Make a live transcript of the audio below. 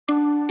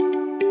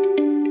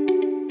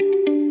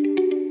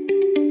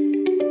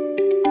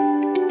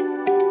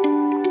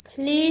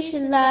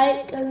Please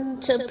like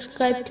and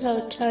subscribe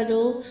to our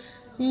channel.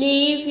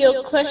 Leave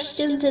your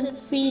questions and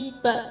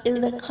feedback in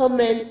the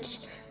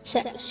comments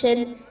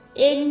section.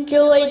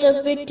 Enjoy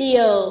the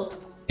video.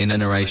 In a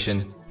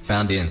narration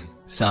found in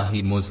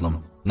Sahih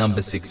Muslim,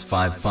 number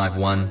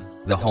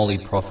 6551, the Holy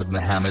Prophet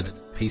Muhammad,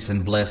 peace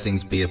and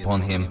blessings be upon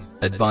him,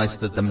 advised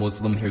that the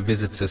Muslim who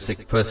visits a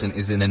sick person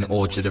is in an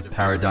orchard of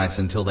paradise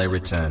until they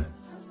return.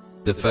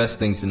 The first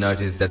thing to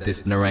note is that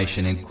this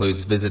narration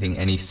includes visiting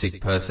any sick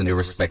person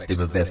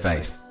irrespective of their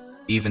faith.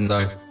 Even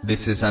though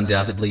this is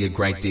undoubtedly a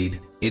great deed,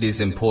 it is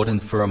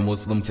important for a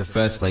Muslim to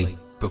firstly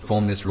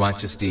perform this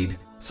righteous deed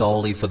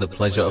solely for the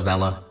pleasure of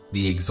Allah,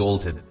 the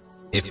Exalted.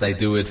 If they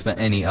do it for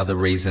any other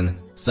reason,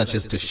 such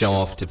as to show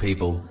off to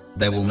people,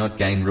 they will not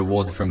gain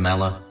reward from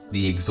Allah,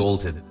 the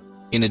Exalted.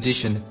 In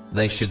addition,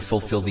 they should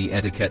fulfill the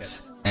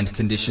etiquettes and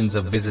conditions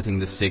of visiting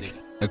the sick,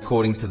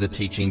 according to the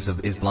teachings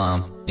of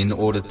Islam, in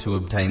order to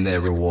obtain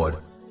their reward.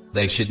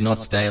 They should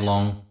not stay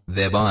long,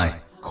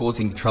 thereby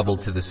causing trouble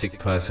to the sick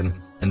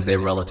person and their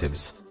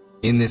relatives.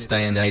 In this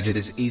day and age, it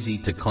is easy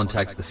to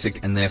contact the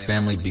sick and their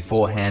family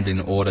beforehand in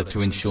order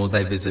to ensure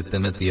they visit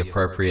them at the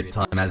appropriate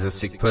time, as a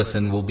sick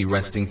person will be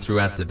resting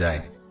throughout the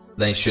day.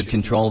 They should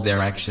control their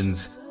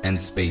actions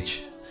and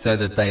speech, so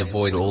that they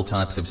avoid all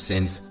types of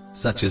sins,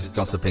 such as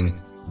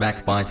gossiping,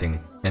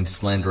 backbiting, and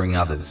slandering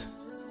others.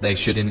 They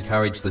should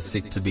encourage the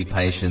sick to be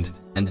patient,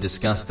 and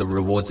discuss the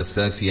rewards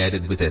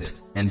associated with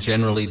it, and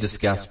generally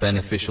discuss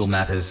beneficial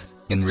matters,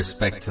 in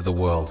respect to the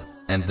world,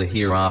 and the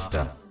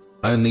hereafter.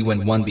 Only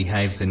when one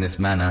behaves in this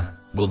manner,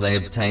 will they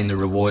obtain the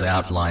reward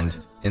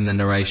outlined in the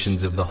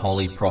narrations of the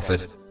Holy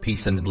Prophet,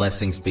 peace and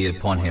blessings be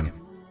upon him.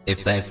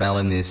 If they fail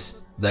in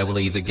this, they will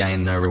either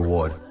gain no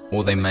reward,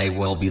 or they may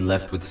well be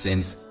left with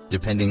sins,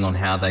 depending on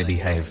how they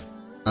behave.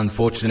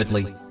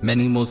 Unfortunately,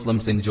 many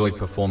Muslims enjoy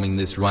performing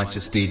this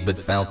righteous deed but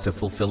fail to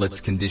fulfill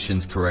its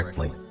conditions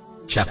correctly.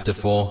 Chapter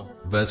 4,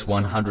 verse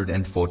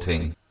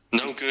 114.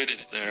 No good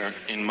is there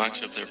in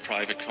much of their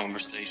private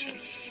conversation,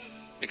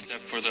 except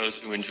for those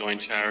who enjoin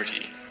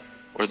charity,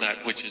 or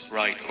that which is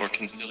right or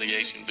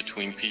conciliation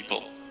between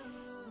people.